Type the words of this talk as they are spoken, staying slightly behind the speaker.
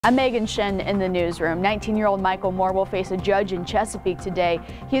I'm Megan Shen in the newsroom. 19-year-old Michael Moore will face a judge in Chesapeake today.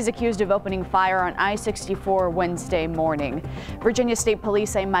 He is accused of opening fire on I-64 Wednesday morning. Virginia State Police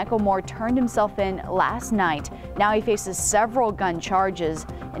say Michael Moore turned himself in last night. Now he faces several gun charges.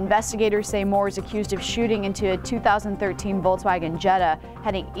 Investigators say Moore is accused of shooting into a 2013 Volkswagen Jetta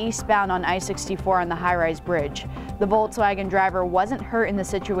heading eastbound on I-64 on the high-rise bridge. The Volkswagen driver wasn't hurt in the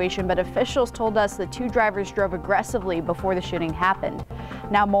situation, but officials told us the two drivers drove aggressively before the shooting happened.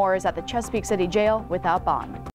 Now Moore is at the Chesapeake City Jail without bond.